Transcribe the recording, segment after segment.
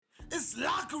It's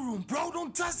Locker Room, bro.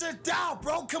 Don't touch that dial,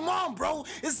 bro. Come on, bro.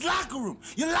 It's Locker Room.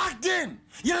 You're locked in.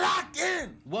 You're locked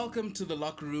in. Welcome to the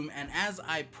Locker Room, and as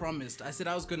I promised, I said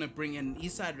I was gonna bring in an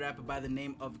Eastside rapper by the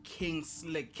name of King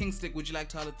Slik. King Slik, would you like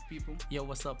to holler at the people? Yo,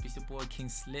 what's up? It's your boy King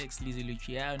Slik, Sleazy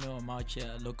Luciano. I'm out here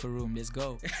at Locker Room. Let's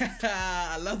go.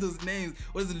 I love those names.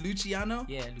 What is it, Luciano?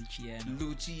 Yeah,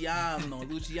 Luciano.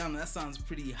 Luciano. That sounds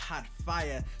pretty hot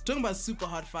fire. Talking about super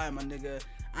hot fire, my nigga.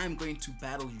 I'm going to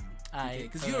battle you. Okay,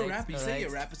 because you're a rapper. You say you're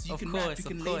a rapper, so you can rap. You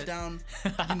can lay down,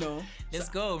 you know. Let's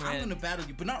go, man. I'm gonna battle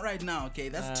you, but not right now. Okay,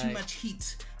 that's too much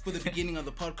heat for the beginning of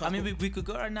the podcast. I mean, we could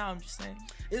go right now. I'm just saying.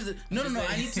 Is it? No.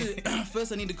 I need to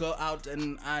first. I need to go out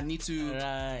and I need to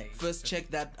first check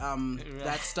that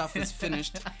that stuff is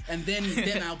finished, and then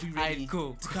I'll be ready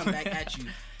to come back at you.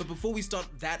 But before we start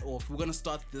that off, we're gonna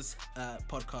start this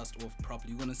podcast off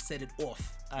properly. We're gonna set it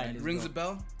off. All right, rings a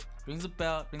bell. Rings a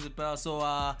bell.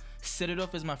 So, Set It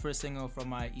Off is my first single from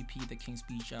my EP, The King's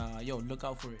Speech. Yo, look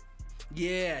out for it.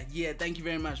 Yeah, thank you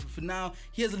very much. But for now,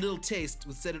 here's a little taste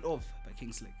with Set It Off by King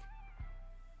Slik.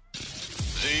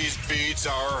 These beats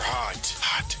are hot.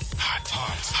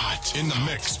 In the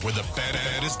mix with the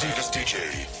baddest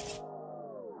DJ.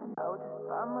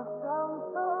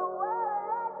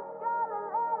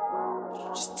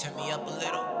 Just turn me up a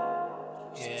little.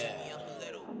 Yeah.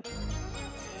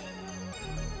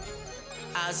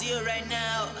 I'll see you right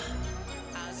now.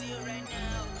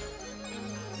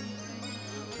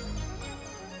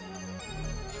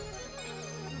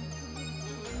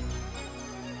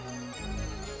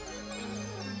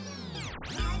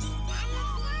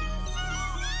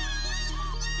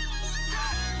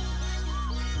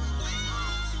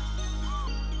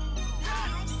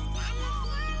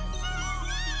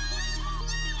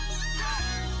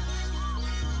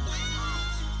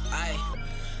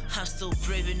 I'm still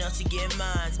brave enough to get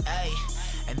mines,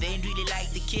 ayy. And they ain't really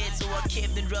like the kids, so I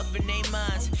kept them rough in their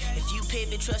minds. If you pay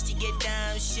the trust, you get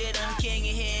down. Shit, I'm king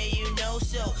in here, you know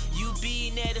so. You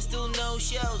being there, there's still no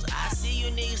shows. I see you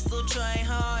niggas still trying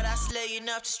hard. I slay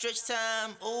enough to stretch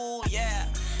time, ooh, yeah.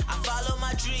 I follow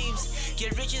my dreams.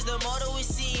 Get rich is the motto it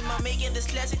seems. I'm making this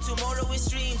classic tomorrow with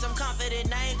streams. I'm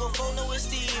confident I ain't gon' fold no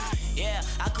esteem. Yeah,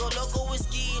 I go loco with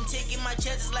scheme. Taking my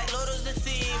chances like Lotto's the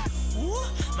theme. Woo.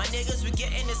 My niggas, we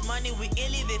getting this money, we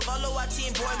illy. They follow our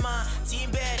team, boy, my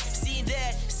team bad. Seen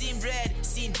that, seen red,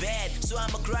 seen bad. So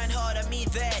I'ma grind hard, I mean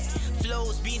that.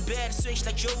 Flows been bad, switch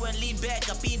like Joe and lean back.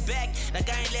 I been back, like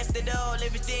I ain't left at all.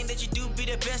 Everything that you do be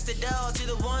the best at all. To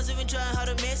the ones who been trying how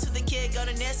to mess with the kid. Got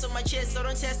a nest on my chest, so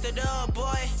don't test it all,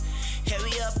 boy.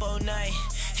 Hurry up all night,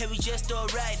 hey we just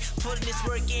alright. Putting this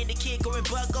work in, the kid going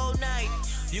buck all night.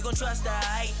 You gon' trust the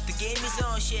hype, the game is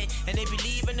on shit. And they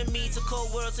believe in the me, it's a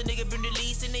cold world, so nigga been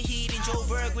released in the heat. In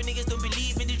Joburg, when niggas don't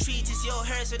believe in the treats, it's your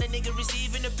hurts when a nigga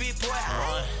receiving the beat, boy.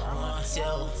 1,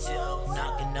 2,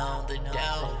 knocking on the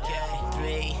door,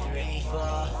 okay. 3,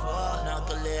 4, knock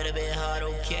a little bit hard,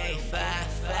 okay.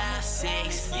 5,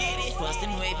 6, get it.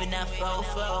 Bustin' waving that 4,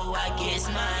 I guess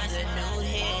mine's a new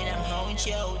hit. I'm holding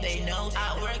show, they know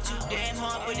I work too damn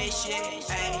hard for this shit.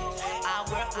 Ay, I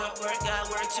work, I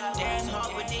work too damn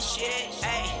hard for this shit.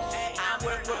 Ay, I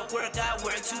work, I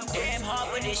work too damn hard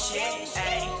for this shit.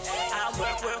 Ay, I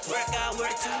work, I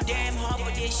work too damn hard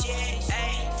for this shit.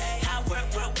 Ay, I work,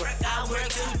 I work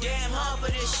too damn hard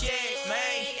for this shit,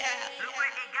 man.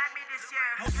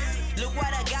 Look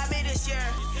what I got me this year.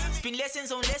 It's been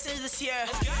lessons on lessons this year.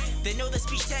 They know the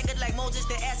speech tagged like Moses.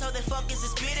 They ask how the fuck is it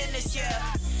spitting this year.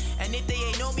 And if they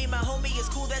ain't know me, my homie is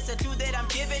cool. That's the clue that I'm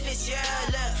giving this year.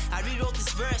 Look, I rewrote this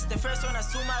verse. The first one I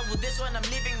zoom out with this one. I'm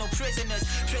leaving no prisoners.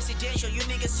 Presidential, you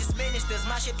niggas just ministers.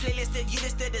 My shit playlisted, you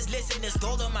listed as listeners.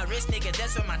 Gold on my wrist, nigga.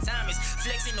 That's where my time is.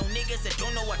 Flexing on niggas that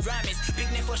don't know what rhyme is.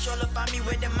 Big name for sure, find me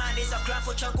where the mind is. I grind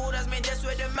for chagodas, man. That's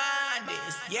where the mind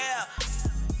is. Yeah.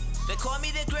 They call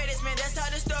me the greatest, man, that's how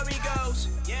the story goes.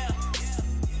 Yeah.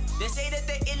 They say that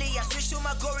they illy, I switch to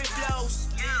my gory flows.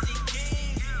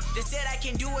 They said I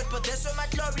can do it, but that's where my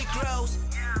glory grows.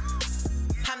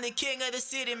 I'm the king of the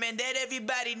city, man, that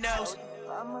everybody knows.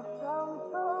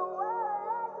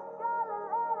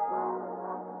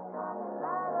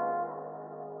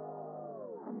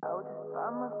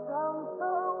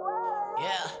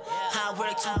 Yeah, I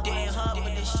work too damn hard for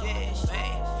this shit,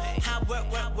 man. I work,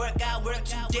 I work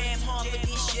too damn hard for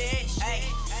this shit. Ay,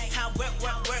 I work,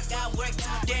 I work too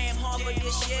damn hard for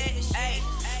this shit. Ay,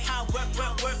 I work,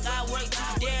 I work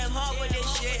too damn hard for this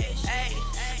shit. Ay,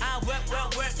 I work, I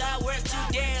work too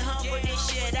damn hard for this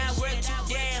shit. I work too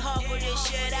damn hard for this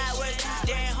shit. I work too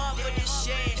damn hard for this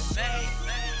shit, man.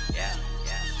 Yeah.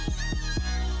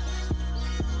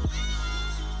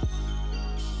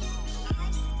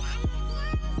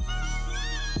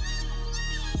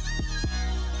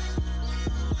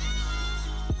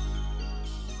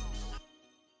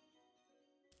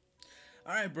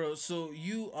 right, bro. So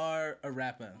you are a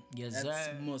rapper. Yes, That's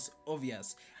sir. most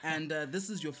obvious. And this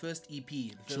is your first EP,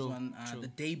 the first one, the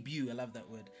debut. I love that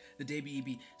word, the debut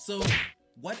EP. So,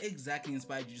 what exactly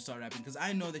inspired you to start rapping? Because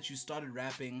I know that you started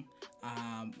rapping,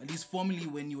 at least formally,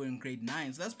 when you were in grade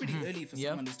 9. So that's pretty early for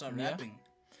someone to start rapping.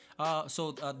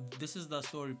 So this is the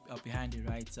story behind it,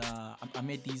 right? I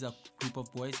met these group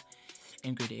of boys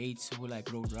in grade 8 who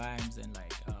like wrote rhymes and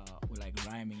like were like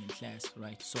rhyming in class,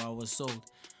 right? So I was sold.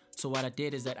 So what I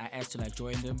did is that I asked to like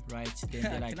join them, right? Then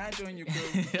they like, can I join your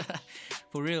group?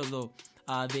 For real though.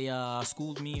 They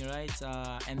schooled me, right?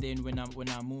 And then when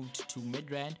I moved to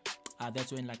Midrand,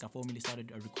 that's when like I formally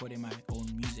started recording my own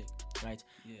music, right?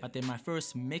 Yeah. But then my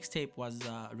first mixtape was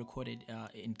recorded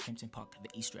in Kempton Park,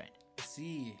 the East Rand.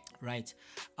 See, right.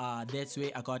 That's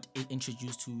where I got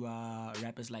introduced to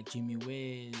rappers like Jimmy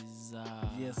Wiz.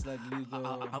 Slug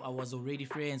Lugo. I was already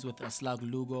friends with Slug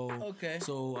Lugo. Okay.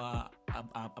 So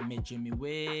I met Jimmy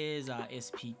Wiz,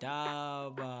 SP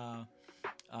Dub.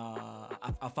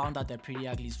 I found out that Pretty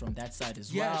Ugly is from that side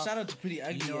as well. Yeah, shout out to Pretty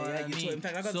Ugly. You know what I mean? In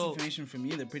fact, I got some information from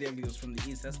you that Pretty Ugly was from the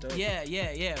East. That's dope.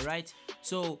 Yeah, right.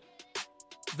 So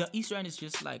the East Rand is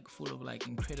just like full of like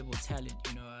incredible talent,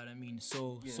 you know what I mean?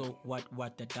 So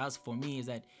what that does for me is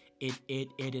that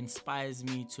it inspires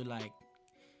me to like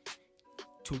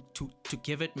to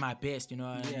give it my best, you know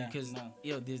what I mean?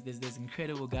 Because there's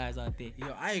incredible guys out there.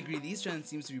 Yo, I agree. The East Rand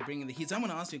seems to be bringing the heat. So I'm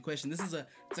gonna ask you a question. It's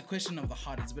a question of the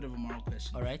heart. It's a bit of a moral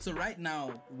question. All right. So right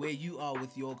now, where you are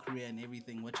with your career and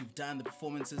everything, what you've done, the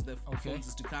performances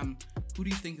to come, who do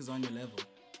you think is on your level?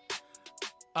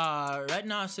 Right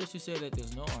now, it's safe to say that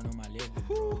there's no one on my level,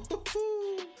 bro.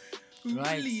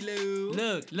 Right. Really low.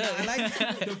 Look. I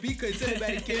like the beat is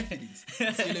celebrating confidence.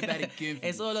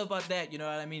 It's all about that, you know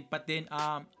what I mean? But then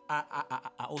I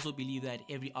also believe that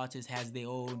every artist has their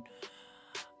own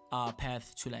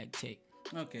path to like take.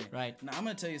 Okay. Right. Now I'm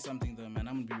gonna tell you something though, man.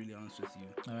 I'm gonna be really honest with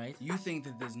you. All right. You think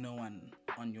that there's no one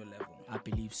on your level. I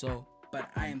believe so. But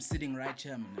I am sitting right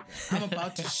here, my nigga. I'm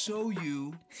about to show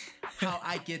you how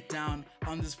I get down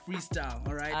on this freestyle,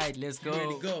 all right? All right, let's go. You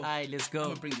ready to go? All right, let's go. I'm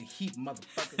going to bring the heat,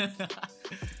 motherfucker.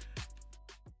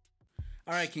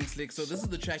 All right, King Slik. So this is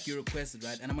the track you requested,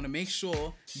 right? And I'm going to make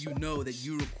sure you know that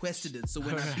you requested it. So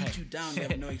when I beat you down, you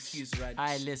have no excuse, right? All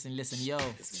right, listen, yo.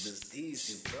 This is just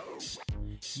easy, bro.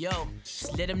 Yo,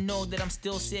 just let them know that I'm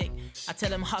still sick. I tell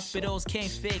them hospitals can't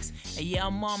fix. And yeah,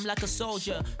 I'm like a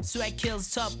soldier. Swag kills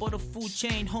top of the food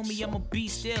chain. Homie, I'm a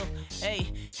beast still.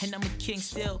 Hey, and I'm a king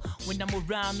still. When I'm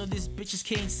around, all these bitches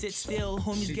can't sit still.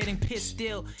 Homies getting pissed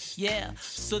still. Yeah,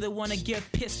 so they wanna get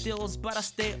pistols. But I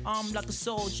stay armed like a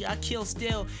soldier. I kill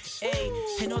still. Hey,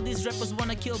 and all these rappers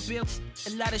wanna kill Bill.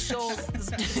 A lot of shows.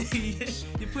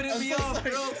 You're putting me off,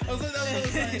 bro. I'm so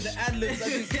sorry. The ad-libs,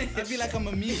 I feel like I'm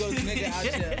Amigos nigga out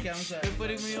here. Okay, I'm sorry. You're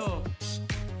putting me off.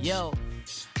 Yo,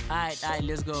 alright,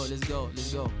 let's go.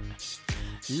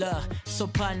 La, so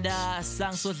panda,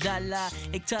 sang so dala.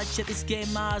 Ik touch at this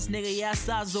game as nigga, yeah,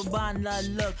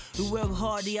 sazobana. Look, we work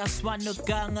hard, yeah, swano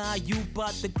ganga. You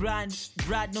bought the grind,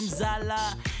 Bradnum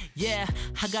Zala. Yeah,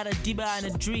 I got a diva and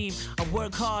a dream. I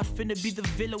work hard, finna be the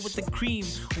villain with the cream.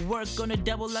 Work on a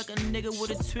double like a nigga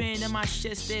with a twin. And my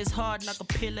shit stays hard like a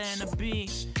pillar and a beam.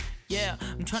 Yeah,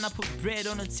 I'm tryna put bread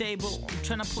on the table. I'm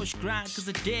tryna push grind cause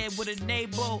I did with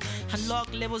enable.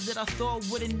 Unlock levels that I thought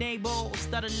would enable.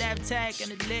 Start a lab tag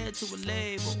and it led to a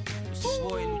label. It's your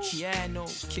boy Luciano,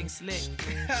 King Slik.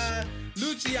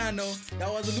 Luciano,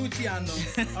 that was a Luciano.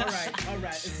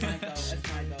 Alright, it's my go.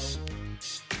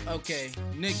 Okay,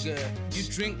 nigga, you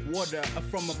drink water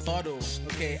from a bottle.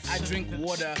 Okay, I drink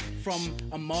water from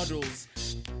a model's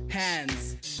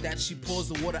hands that she pours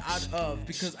the water out of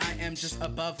because I am just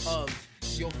above of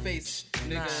your face,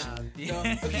 nigga. No.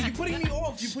 Okay, you're putting me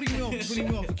off,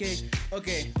 okay?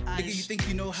 Nigga, you think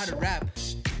you know how to rap?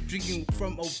 Drinking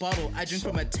from a bottle, I drink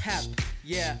from a tap.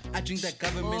 Yeah, I drink that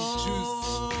government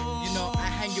juice. You know, I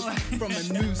hang you from a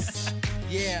noose.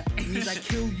 Yeah, it means I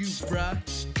kill you, bruh.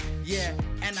 Yeah,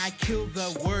 and I kill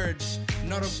the word,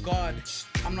 not of God.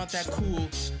 I'm not that cool,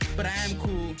 but I am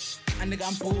cool. And nigga,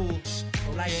 I'm bull.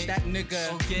 Okay. Like that nigga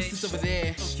who sits over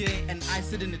there. Okay. And I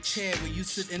sit in the chair where you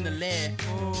sit in the lair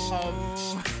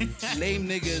of lame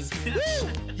niggas. Woo!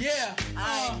 Yeah.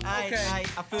 I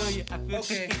feel you.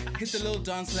 Okay, hit the little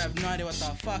dance. I have no idea what the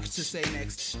fuck to say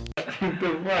next. What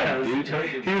the fuck, dude?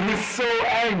 He was so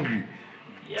angry.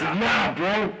 Yeah. Nah,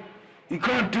 bro. You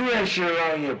can't do that shit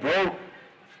around here, bro.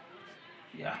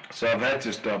 Yeah. So I've had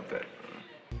to stop that.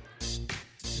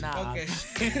 Nah. Okay.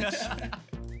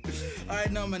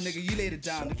 Alright, no, my nigga, you laid it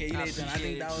down. Okay, you laid it down. I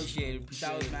think that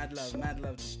was mad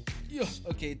love. Yo,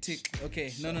 okay, tick.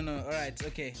 Okay, no. All right,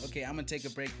 okay. I'm gonna take a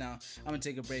break now.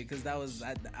 Because that was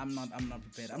I'm not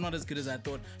prepared. I'm not as good as I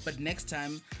thought. But next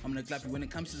time I'm gonna clap you. When it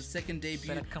comes to the second debut,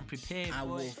 better come prepared. I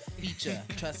will feature.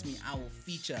 Trust me, I will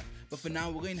feature. But for now,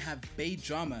 we're going to have Bay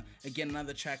Drama again.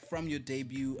 Another track from your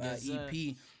debut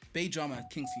EP, Bay Drama,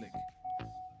 King Slik.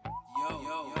 Yo.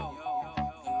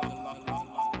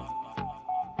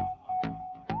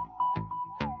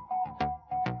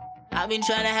 I've been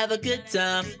trying to have a good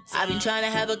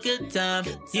time.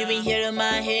 You been here in my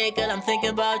head, girl. I'm thinking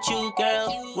about you,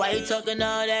 girl. Why you talking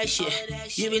all that shit?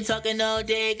 You been talking all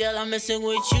day, girl. I'm messing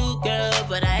with you, girl.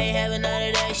 But I ain't having none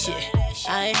of that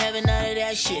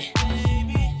shit.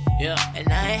 Yeah, and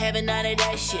I ain't having none of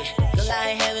that shit. Girl, I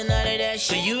ain't having none of that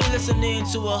shit. So you been listening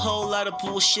to a whole lot of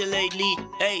bullshit lately.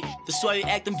 Hey, that's why you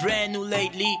acting brand new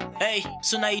lately. Hey,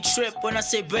 so now you trip when I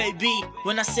say baby.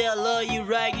 When I say I love you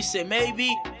right, you say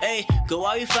maybe. Hey, go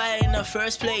why we fighting in the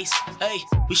first place? Hey,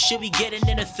 we should be getting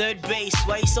in the third base.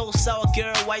 Why you so sour,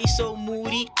 girl? Why you so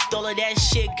moody? All of that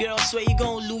shit, girl, swear you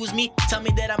gon' lose me. Tell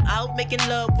me that I'm out making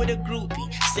love with a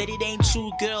groupie. Said it ain't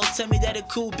true, girl, tell me that it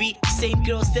could be. Same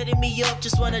girl setting me up,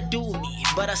 just wanna do me.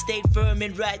 But I stayed firm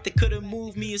and right, they couldn't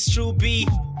move me, it's true B.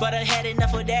 But I had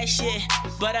enough of that shit.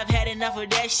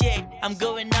 I'm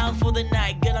going out for the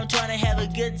night, girl, I'm trying to have a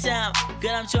good time.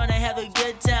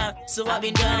 So I've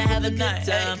been trying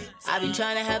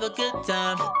to have a good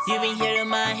time. You been here in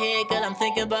my head, girl, I'm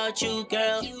thinking about you,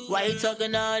 girl. Why you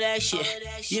talking all that shit?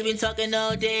 You been talking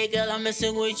all day, girl, I'm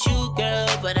messing with you, girl.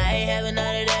 But I ain't having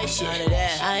none of that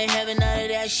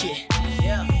shit.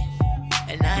 Yeah.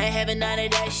 And I ain't having none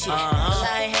of that shit.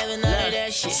 I ain't having none of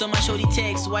that shit. So my shorty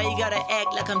texts, why you gotta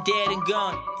act like I'm dead and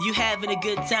gone? You having a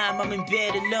good time, I'm in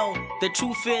bed alone. The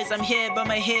truth is, I'm here but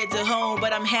my head's at home.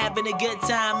 But I'm having a good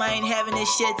time, I ain't having this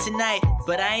shit tonight.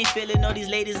 But I ain't feeling all these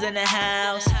ladies in the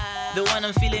house. The one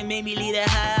I'm feeling made me leave the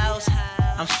house.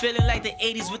 I'm feeling like the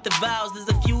 80s with the vows. There's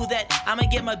a few that I'ma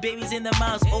get my babies in the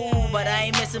mouths. Oh, but I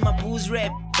ain't missing my booze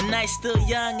rap. And I still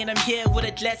young and I'm here with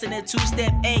a glass and a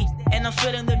two-step, ayy. And I'm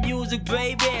feeling the music,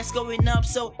 baby, it's going up,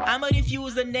 so I'ma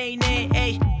diffuse the nay-nay,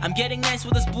 ayy. I'm getting nice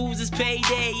with this booze, it's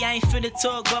payday. I ain't finna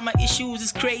talk about my issues,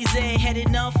 it's crazy.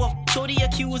 Heading off of shorty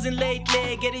accusing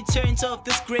lately. Getting turned off,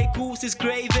 this great goose is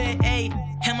gravy, ayy.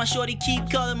 And my shorty keep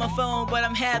calling my phone, but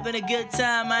I'm having a good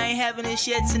time. I ain't having this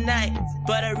shit tonight.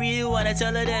 But I really wanna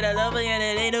tell her that I love her and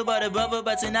it ain't about a bubble.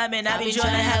 But tonight, man, I've been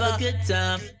trying to have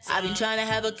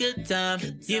a good time.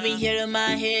 You been here in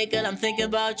my head, girl, I'm thinking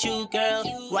about you, girl.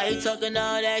 Why you talking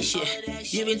all that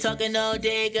shit? You been talking all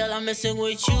day, girl, I'm messing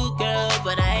with you, girl.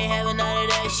 But I ain't having none of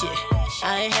that shit.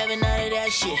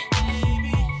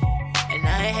 And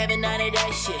I ain't having none of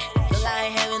that shit. Girl, I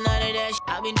ain't having none of that shit.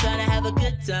 I've been trying to have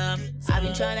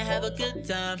a good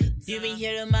time. You been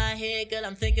here in my head, girl,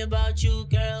 I'm thinking about you,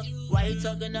 girl. Why you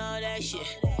talking all that shit?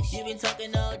 You been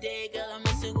talking all day, girl, I'm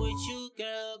messing with you,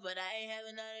 girl. But I ain't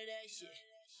having none of that shit.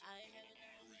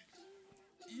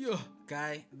 Yo,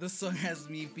 guy, this song has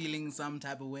me feeling some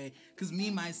type of way. Cause me,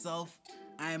 myself,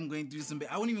 I am going through some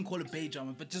I wouldn't even call it bay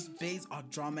drama, but just bays are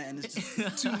drama and it's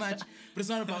just too much. But it's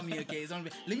not about me, okay? It's not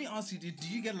about, let me ask you, do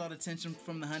you get a lot of attention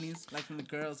from the honeys? Like from the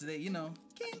girls today, you know?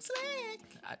 King Slik!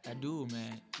 I do,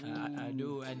 man. I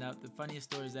do. And the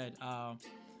funniest story is that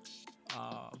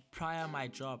prior my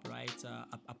job, right,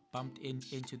 I bumped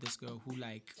into this girl who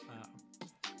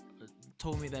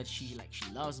told me that she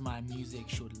loves my music,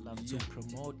 she would love to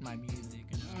promote my music,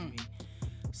 you know what I mean?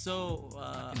 So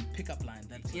pickup line,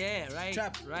 that's right,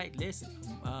 trap. Right. Listen,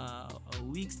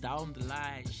 weeks down the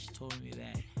line, she told me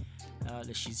that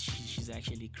she's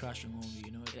actually crushing on me,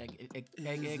 you know.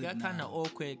 It got kind of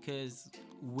awkward because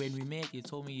when we met, you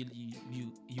told me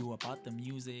you were about the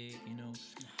music, you know.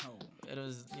 It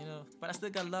was, you know, but I still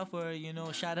got love for her, you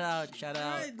know. Shout out.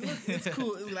 Right, look, it's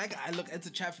cool. It's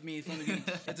a trap for me.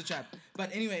 It's a trap. But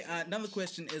anyway, another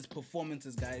question is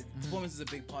performances, guys. Performance is a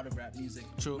big part of rap music.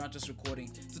 True. Not just recording.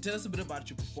 So tell us a bit about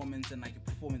your performance and your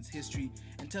performance history,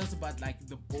 and tell us about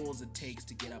the balls it takes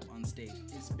to get up on stage,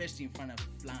 especially in front of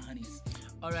fly honeys.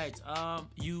 All right.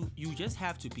 You just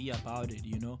have to be about it,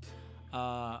 you know.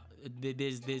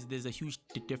 There's a huge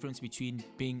difference between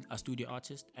being a studio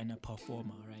artist and a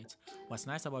performer, right? What's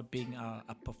nice about being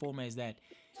a performer is that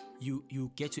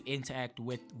you get to interact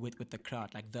with the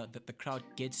crowd. Like the crowd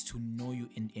gets to know you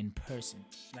in person.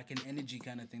 Like an energy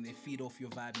kind of thing. They feed off your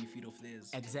vibe, you feed off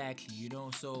theirs. Exactly, you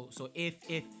know. So if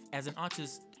as an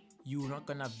artist you're not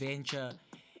gonna venture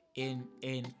in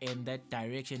that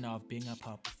direction of being a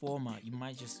performer, you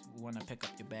might just want to pick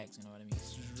up your bags, you know what I mean?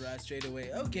 Right, straight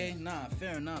away. Okay, nah,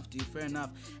 fair enough, dude, fair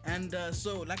enough. And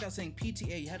so, like I was saying,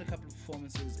 PTA, you had a couple of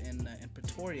performances in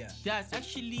Pretoria. Yeah, it's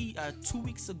actually 2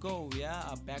 weeks ago,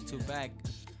 back to back.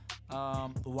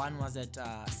 One was at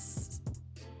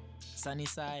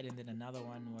Sunnyside, and then another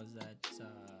one was at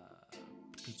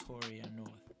Pretoria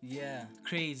North. Yeah.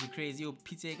 Crazy. Yo,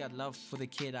 PTA got love for the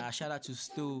kid. Shout out to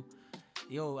Stu.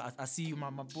 Yo, I see you, my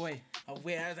boy.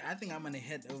 Wait, I think I'm gonna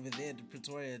head over there to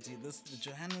Pretoria, dude. This is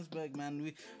Johannesburg,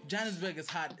 man. Johannesburg is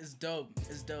hot. It's dope.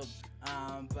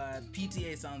 But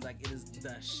PTA sounds like it is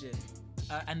the shit.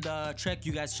 And the track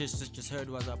you guys just heard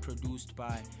was produced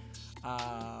by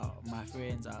my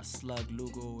friends Slug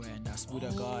Lugo and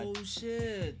Spuda God. Oh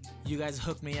shit! You guys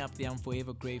hooked me up there. I'm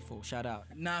forever grateful. Shout out.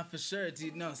 Nah, for sure,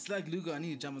 dude. No, Slug Lugo. I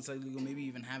need to jump on Slug Lugo. Maybe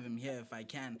even have him here if I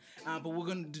can. But what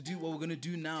we're gonna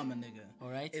do now, my nigga. All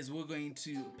right. Is we're going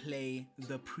to play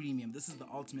the premium. This is the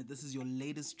ultimate. This is your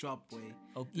latest drop, boy.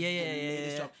 Oh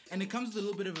yeah. Drop. And it comes with a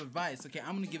little bit of advice. Okay,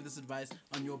 I'm gonna give this advice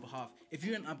on your behalf. If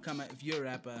you're an upcomer, if you're a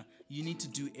rapper, you need to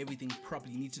do everything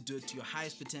properly. You need to do it to your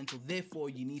highest potential. Therefore,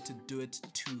 you need to do it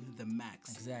to the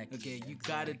max. Exactly. Okay, you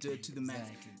gotta do it to the max.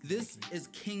 This is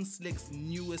King Slik's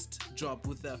newest drop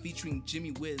with featuring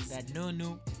Jimmy Wiz. That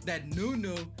no.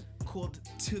 Called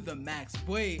To The Max.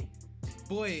 Boy.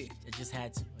 I just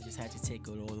had to take it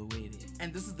all the way there.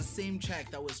 And this is the same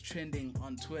track that was trending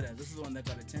on Twitter. This is the one that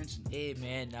got attention. Hey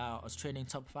man, I was trending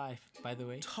top 5, by the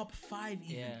way. Top 5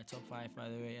 even? Yeah, top 5, by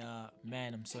the way.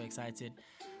 Man, I'm so excited.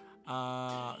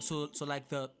 So like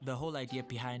the whole idea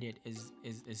behind it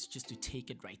is just to take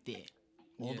it right there.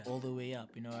 All the way up,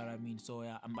 you know what I mean? So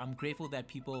I'm grateful that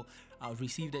people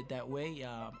received it that way.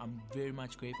 I'm very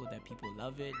much grateful that people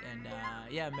love it, and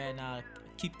man,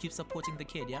 keep supporting the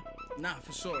kid, yeah. Nah,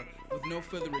 for sure. With no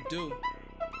further ado.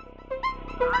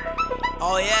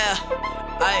 Oh yeah,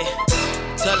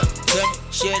 tell them turn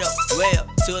the shit up, way up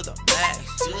to the max.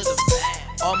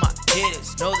 All my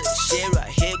hitters know that shit right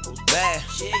here goes bad.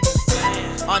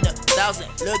 On the 1,000,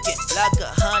 looking like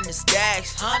 100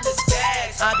 stacks. I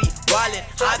be wildin',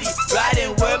 I be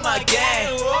riding with my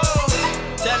gang.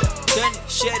 Tell them turn the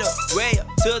shit up, way up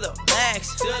to the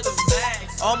max.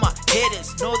 All my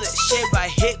hitters know that shit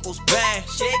right here goes bang.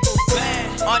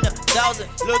 On the 1,000,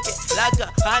 looking like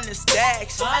 100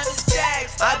 stacks.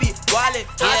 I be wildin',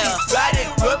 I be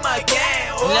riding with my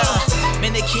gang.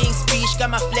 Man, the King's speech got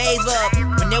my flavor up.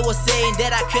 When they was saying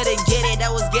that I couldn't get it, I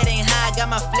was getting high, got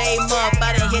my flame up.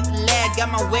 I done hit the leg, got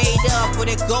my weight up. For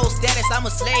the gold status, I'm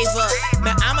a slave up.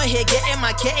 Man, I'm here getting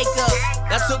my cake up.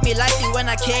 That took me lightly when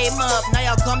I came up. Now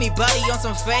y'all call me buddy on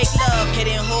some fake love.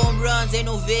 Hitting home runs, ain't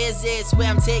no visits. Where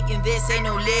I'm taking this, ain't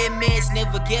no limits.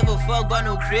 Never give a fuck about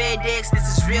no critics.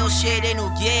 This is real shit, ain't no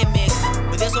gimmicks.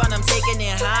 With this one, I'm taking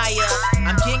it higher.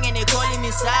 I'm king and they calling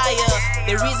me sire.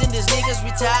 The reason these niggas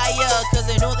retire, cause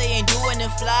they know they ain't doing the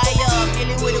flyer.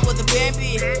 Dealing with it with a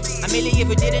baby. I'm really if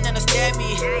you didn't understand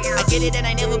me. I get it and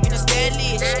I never been a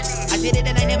Stanley. I did it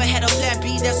and I never had a plan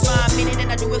B. That's why I'm in it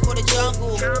and I do it for the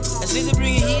jungle. That's really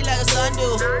bringing heat like a sun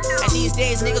do. And these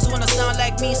days niggas wanna sound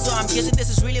like me, so I'm guessing this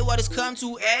is really what it's come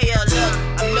to. Hey, look,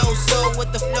 I'm low soul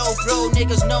with the flow, bro.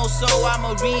 Niggas know so I'm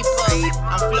a reaper.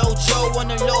 I'm Flow Joe on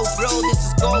the low, bro. This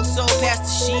is gold, so past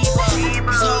the Sheba.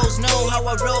 These hoes know how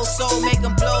I roll, so make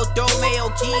them blow, don't mayo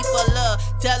keeper. Look,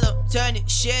 tell them turn it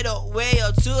shit up, way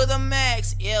up to the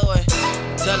max. Yeah, wait.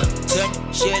 Tell them turn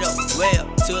it shit up, way up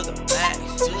to the max.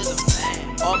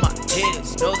 All my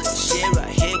hitters know that shit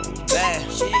right here goes bad.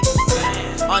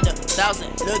 On the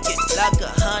 1,000, looking like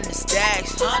 100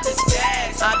 stacks.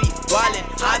 I be wildin',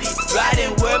 I be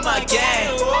riding with my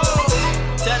gang.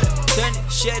 Tell them turn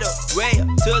it shit up, way up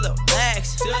to the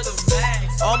max.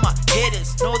 All my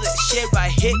hitters know that shit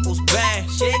right here goes bang.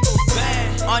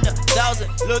 On the 1,000,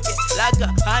 looking like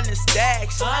 100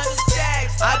 stacks.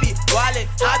 I be wildin',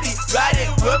 I be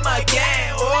riding with my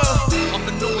gang. I'm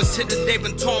the newest hitter they've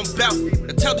been talking about.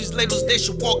 And tell these labels they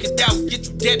should walk it out. Get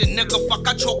you dead and nigga, fuck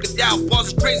I choke it out.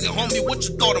 Bars crazy, homie, what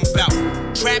you thought I'm about?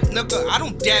 Trap nigga, I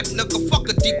don't dab nigga. Fuck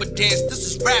a deeper dance, this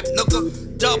is rap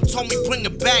nigga. Dub told me bring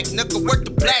it back nigga. Work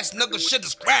the blast nigga, shit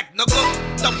is crack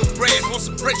nigga. Double bread on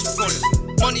some rich for it.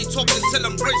 Money talking till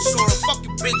I'm rich, or a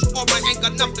fucking bitch, or I ain't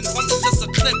got nothing, homie, just a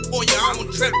clip for you, I don't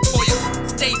trip for you.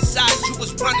 Stateside, you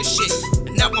was running shit,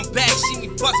 and now I'm back, see me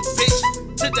bust bitch.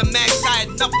 To the max, I had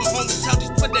nothing, homie, tell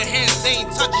these Twitter hands, they ain't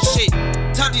touching shit.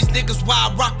 Tell these niggas why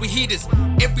I rock with heaters.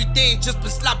 Everything just been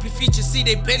sloppy features, see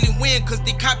they barely win, cause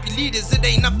they copy leaders. It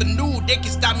ain't nothing new, they can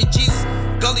stop me, Jesus.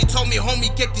 Gully told me, homie,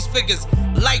 get these figures.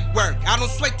 Light work, I don't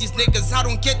sweat these niggas. I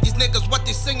don't get these niggas what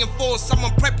they singing for.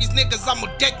 Someone prep these niggas, I'ma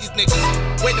deck these niggas.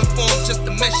 Waiting for them just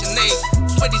to mention names.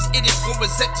 Swear these idiots gon'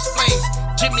 resent these flames.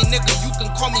 Jimmy nigga, you can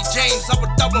call me James. I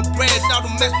would double bread, now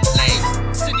don't mess with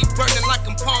lanes. City burning like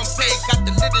in Pompeii. Got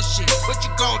the little shit, what you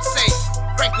gon' say?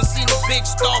 Frank Casino, big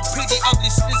star, pretty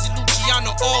ugly, Slizzy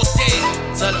Luciano all day.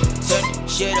 Tell them, turn the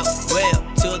shit up, way up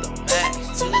to the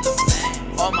max, to the max.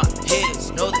 All my hitters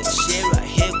know that shit right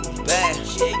here goes bad.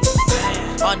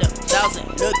 On the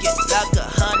 1,000, looking like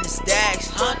 100 stacks.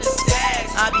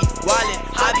 I be wildin',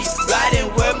 I be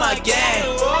riding with my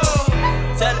gang.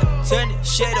 Tell them, turn the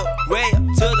shit up, way up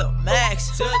to the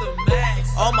max.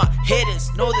 All my hitters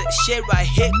know that shit right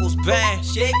here goes bang.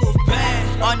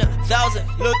 On the 1,000,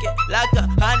 looking like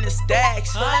 100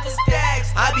 stacks.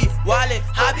 I be wildin',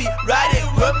 I be riding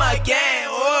with my gang.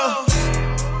 Oh.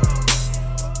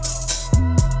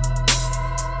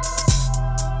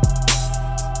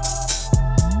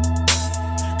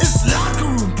 It's locker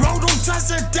room, bro. Don't touch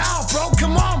it down, bro.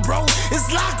 Come on, bro.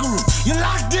 It's locker room. You're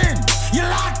locked in. You're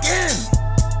locked in.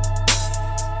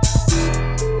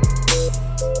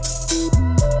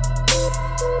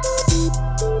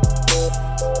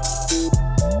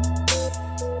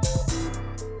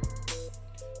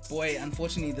 Boy,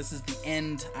 unfortunately, this is the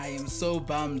end. I am so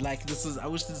bummed. Like, I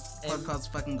wish this podcast was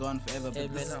fucking gone forever.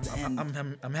 But this is the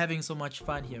end. I'm having so much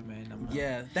fun here, man.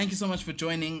 Yeah, thank you so much for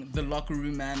joining the Locker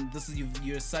Room, man.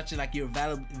 You're such a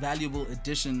valuable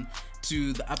addition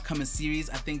to the upcoming series.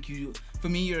 I think for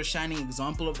me, you're a shining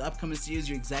example of the upcoming series.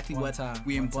 You're exactly what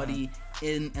we embody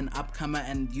in an upcomer,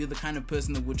 and you're the kind of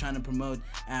person that we're trying to promote.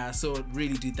 So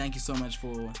really do thank you so much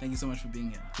for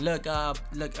being here. Look,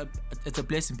 it's a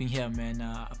blessing being here, man.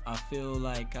 I feel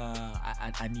like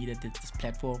I needed this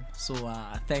platform. So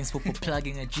thanks for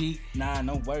plugging a G. Nah,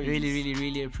 no worries.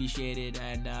 Really appreciate it.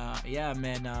 And yeah,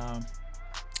 man.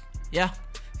 Yeah.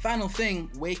 Final thing,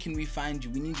 where can we find you?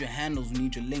 We need your handles, we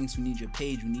need your links, we need your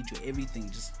page, we need your everything.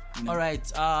 Just All right,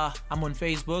 I'm on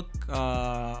Facebook.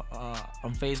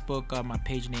 My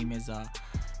page name is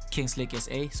King Slik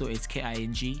SA. So it's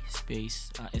KING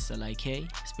space SLIK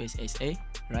space SA,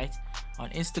 right?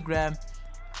 On Instagram,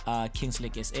 King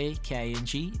Slik SA,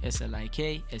 KING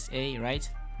SLIK SA, right?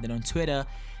 Then on Twitter,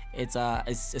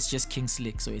 it's just King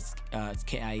Slik, so it's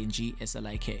KING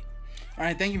SLIK.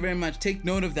 Alright, thank you very much. Take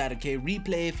note of that, okay?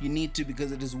 Replay if you need to,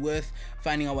 because it is worth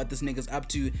finding out what this nigga's up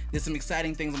to. There's some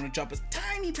exciting things. I'm gonna drop a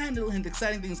tiny little hint.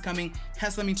 Exciting things coming.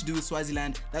 Has something to do with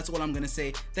Swaziland. That's all I'm gonna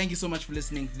say. Thank you so much for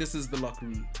listening. This is The Locker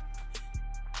Room.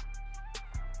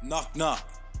 Knock, knock.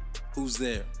 Who's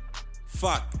there?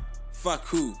 Fuck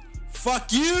who?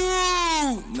 Fuck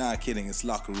you! Nah, kidding. It's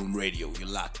Locker Room Radio. You're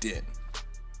locked in.